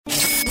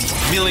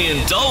million.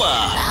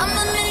 I'm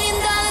 $1 million,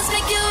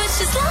 make your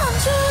wishes come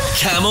true.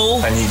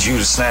 Camel I need you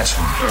to snatch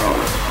him.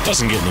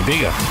 Doesn't get any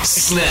bigger.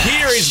 snatch.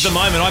 Here is the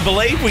moment. I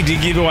believe we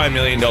did give away $1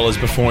 million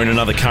before in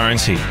another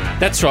currency.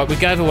 That's right, we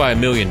gave away $1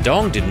 million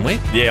dong, didn't we?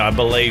 Yeah, I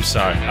believe so.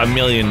 $1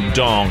 million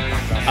dong.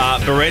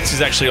 Barrett's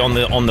is actually on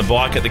the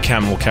bike at the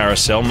Camel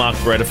Carousel. Mark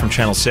Beretta from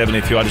Channel 7,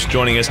 if you are just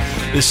joining us.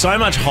 There's so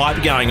much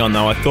hype going on,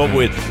 though. I thought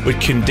we'd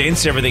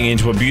condense everything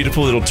into a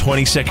beautiful little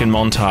 20-second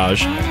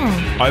montage.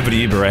 Over to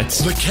you, Barrett's.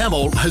 The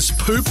camel has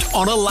pooped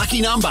on a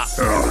lucky number.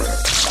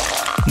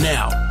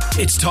 Now,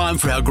 it's time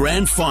for our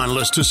grand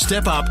finalists to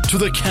step up to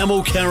the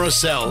Camel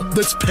Carousel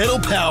that's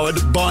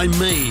pedal-powered by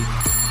me.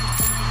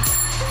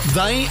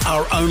 They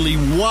are only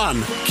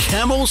one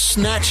camel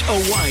snatch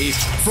away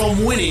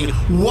from winning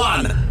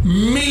 $1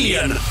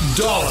 million.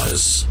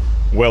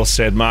 Well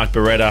said, Mark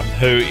Beretta,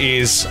 who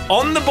is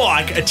on the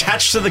bike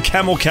attached to the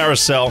Camel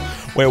Carousel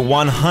where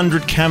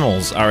 100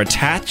 camels are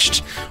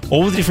attached.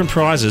 All the different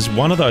prizes.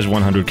 One of those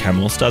 100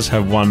 camels does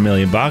have $1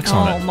 million on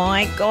Oh, it.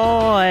 my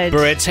God.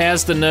 Barrett's,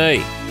 how's the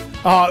knee?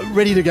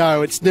 Ready to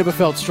go. It's never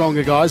felt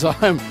stronger, guys.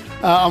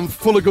 I'm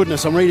full of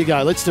goodness. I'm ready to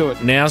go. Let's do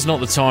it. Now's not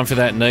the time for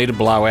that knee to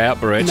blow out,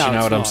 Barrett. No, you know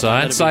it's what I'm not. saying?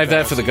 That'd be Save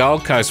that for the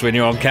Gold Coast when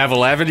you're on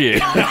Cavill Avenue.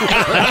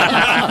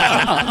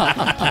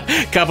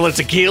 Couple of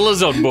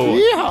tequilas on board.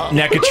 Yeah.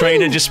 Now,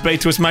 Katrina, just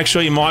speak to us. Make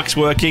sure your mic's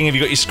working. Have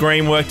you got your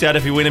screen worked out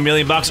if you win $1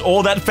 million?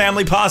 Or that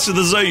family pass to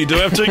the zoo. You do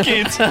have 2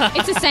 kids.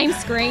 It's the same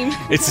scream.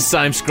 It's the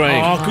same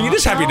screen. Oh, you're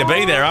just happy to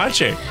be there, aren't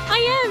you? I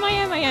am.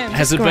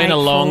 Has it been a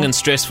grateful. long and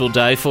stressful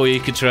day for you,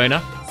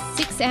 Katrina?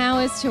 6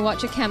 hours to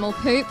watch a camel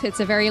poop. It's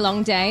a very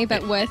long day,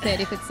 but worth it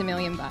if it's $1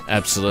 million.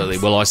 Absolutely.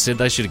 Well, I said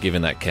they should have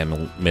given that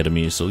camel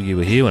Metamucil. You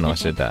were here when I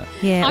said that.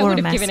 Yeah, I or would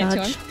a have given it to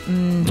massage.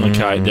 him.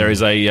 Okay, there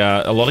is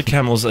a lot of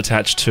camels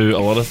attached to a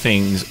lot of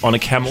things on a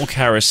Camel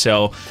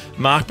Carousel.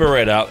 Mark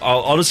Beretta,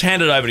 I'll just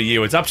hand it over to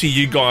you. It's up to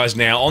you guys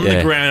now on the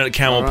Yeah. ground at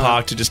Camel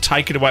Park to just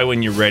take it away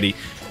when you're ready.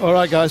 All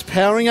right, guys.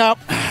 Powering up.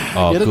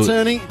 Oh, Get it good,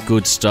 turning.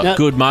 good stuff. Now,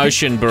 Good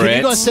motion, Can you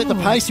Barrett. guys set the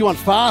pace? You want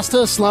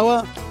faster,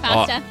 slower?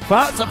 Faster.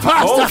 Faster.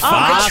 Oh,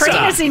 faster.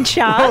 Katrina's in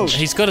charge.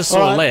 He's got a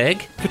sore All right.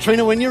 leg.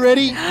 Katrina, when you're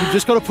ready, you've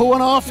just got to pull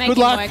one off. Make Good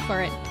him luck. work for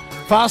it.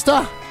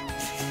 Faster.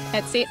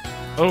 That's it.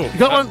 Oh, You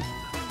got one?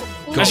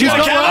 She's got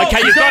one.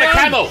 Okay, you've got a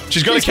camel.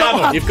 She's got a She's got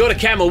camel. one. You've got a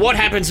camel. What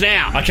happens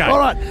now? Okay. All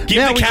right, Give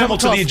now the we camel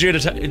to come the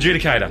across.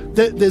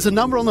 adjudicator. There's a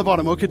number on the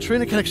bottom. Well,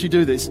 Katrina can actually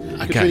do this.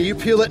 Katrina, you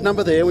peel that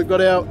number there. We've got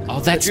our Oh,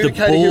 that's the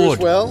adjudicator here board.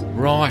 as well.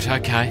 Right,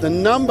 okay. The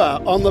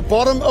number on the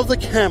bottom of the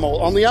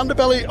camel, on the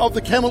underbelly of the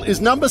camel, is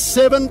number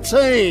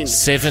 17.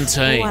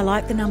 17. Oh, I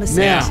like the number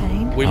Now,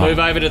 17. We move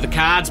over to the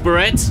cards,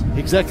 Barrett.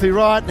 Exactly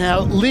right.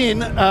 Now,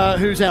 Lynn,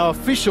 who's our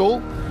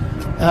official,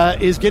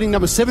 is getting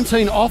number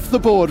 17 off the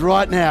board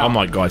right now. Oh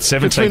my God,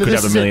 17 Katrina, could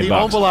this have $1 is it, million the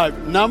bucks. envelope,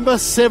 number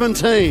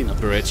 17.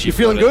 Barrett, You you've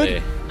feeling got it good?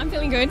 there. I'm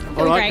feeling good. All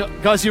Feeling right,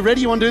 great. guys, you ready?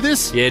 You want to do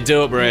this? Yeah,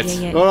 do it, Barrett.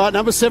 Yeah. All right,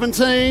 number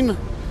 17.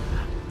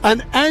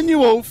 An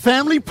annual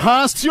family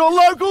pass to your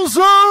local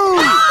zoo.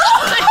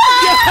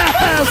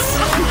 Yes.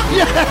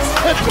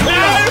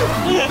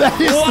 That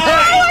is Oh,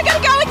 I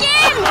gotta go again!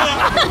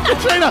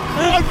 Katrina,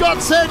 I've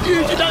got sad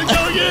news. You don't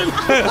go again.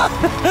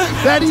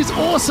 That is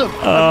awesome.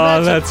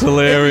 Oh, that's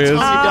hilarious. Every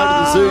time you go to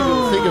the zoo,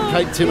 you'll think of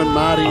Kate, Tim and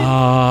Marty.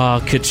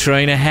 Oh,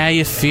 Katrina, how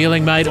you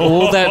feeling, mate?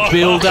 All that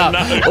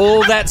build-up,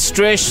 all that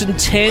stress and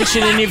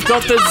tension, and you've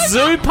got the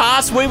zoo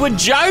pass we were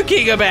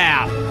joking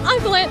about.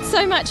 I've learnt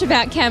so much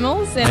about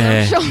camels, and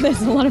Yeah. I'm sure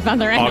there's a lot of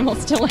other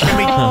animals to learn.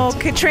 Oh,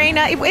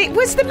 Katrina,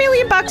 was the $1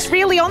 million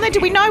really on there? Do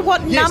we know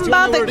what Yes, do you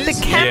number know where the it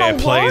is? camel Yeah,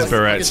 please, was?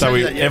 Barrett. So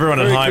Yeah, everyone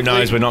at very home quickly.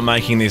 knows we're not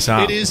making this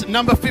up. It is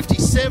number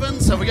 57,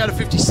 so we go to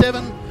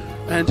 57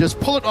 and just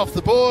pull it off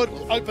the board.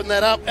 We'll open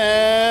that up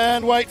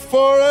and wait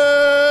for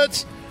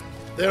it.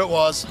 There it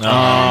was. $1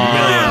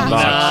 million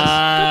bucks.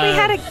 Thought we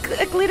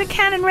had a glitter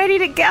cannon ready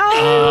to go.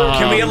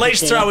 Can we at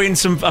least throw in a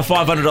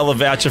 $500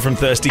 voucher from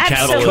Thirsty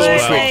Cattle as Absolutely.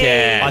 well?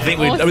 Yeah. I think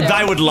Awesome.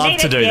 they would love Need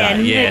to it, do yeah, that.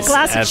 need Yes, a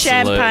glass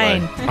absolutely. of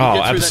champagne. Oh, Get through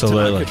that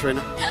absolutely.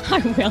 tonight, Katrina. I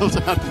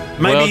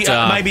will. Maybe Well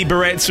done. maybe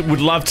Barrett would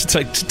love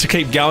to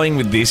keep going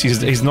with this.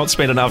 He's not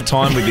spent enough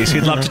time with this.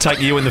 He'd love to take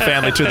you and the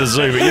family to the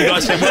zoo, but you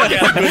guys have worked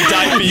out a good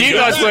day for you. You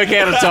guys work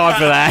out a time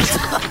for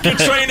that.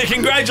 Katrina,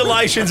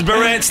 congratulations.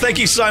 Barrett, thank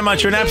you so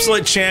much. You're an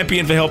absolute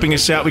champion for helping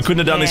us out. We couldn't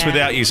have done this Yeah.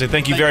 without you, so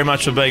thank you very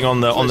much for being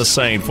on the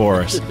scene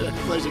for us.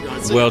 Pleasure,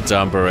 guys. Well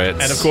done,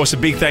 Barrett. And of course, a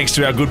big thanks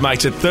to our good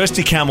mates at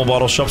Thirsty Camel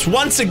Bottle Shops.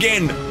 Once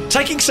again,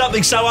 taking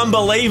something so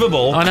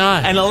unbelievable I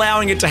know. and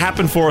allowing it to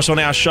happen for us on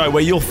our show,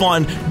 where you'll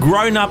find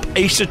grown-up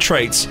Easter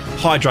treats.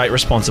 Hydrate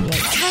responsibly.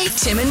 Kate,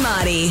 Tim and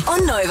Marty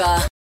on Nova.